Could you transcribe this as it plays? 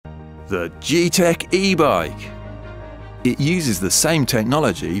The Gtech e-bike. It uses the same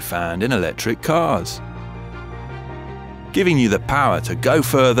technology found in electric cars, giving you the power to go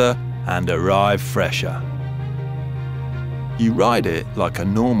further and arrive fresher. You ride it like a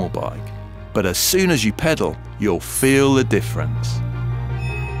normal bike, but as soon as you pedal, you'll feel the difference.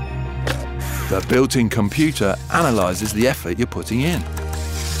 The built-in computer analyses the effort you're putting in,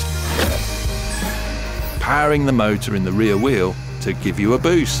 powering the motor in the rear wheel to give you a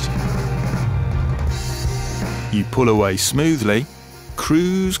boost. You pull away smoothly,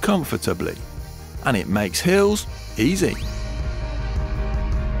 cruise comfortably, and it makes hills easy.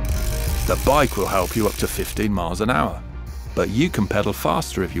 The bike will help you up to 15 miles an hour, but you can pedal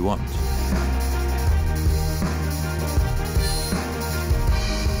faster if you want.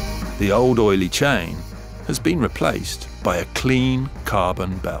 The old oily chain has been replaced by a clean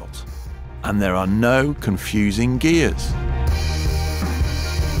carbon belt, and there are no confusing gears.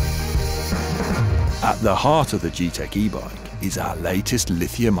 At the heart of the Gtech e-bike is our latest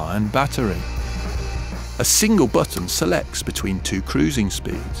lithium-ion battery. A single button selects between two cruising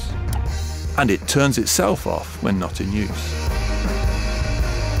speeds, and it turns itself off when not in use.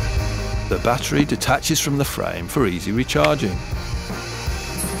 The battery detaches from the frame for easy recharging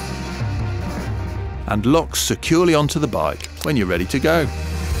and locks securely onto the bike when you're ready to go.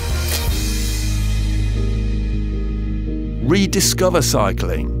 Rediscover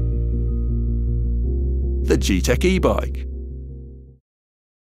cycling. The Gtech e-bike.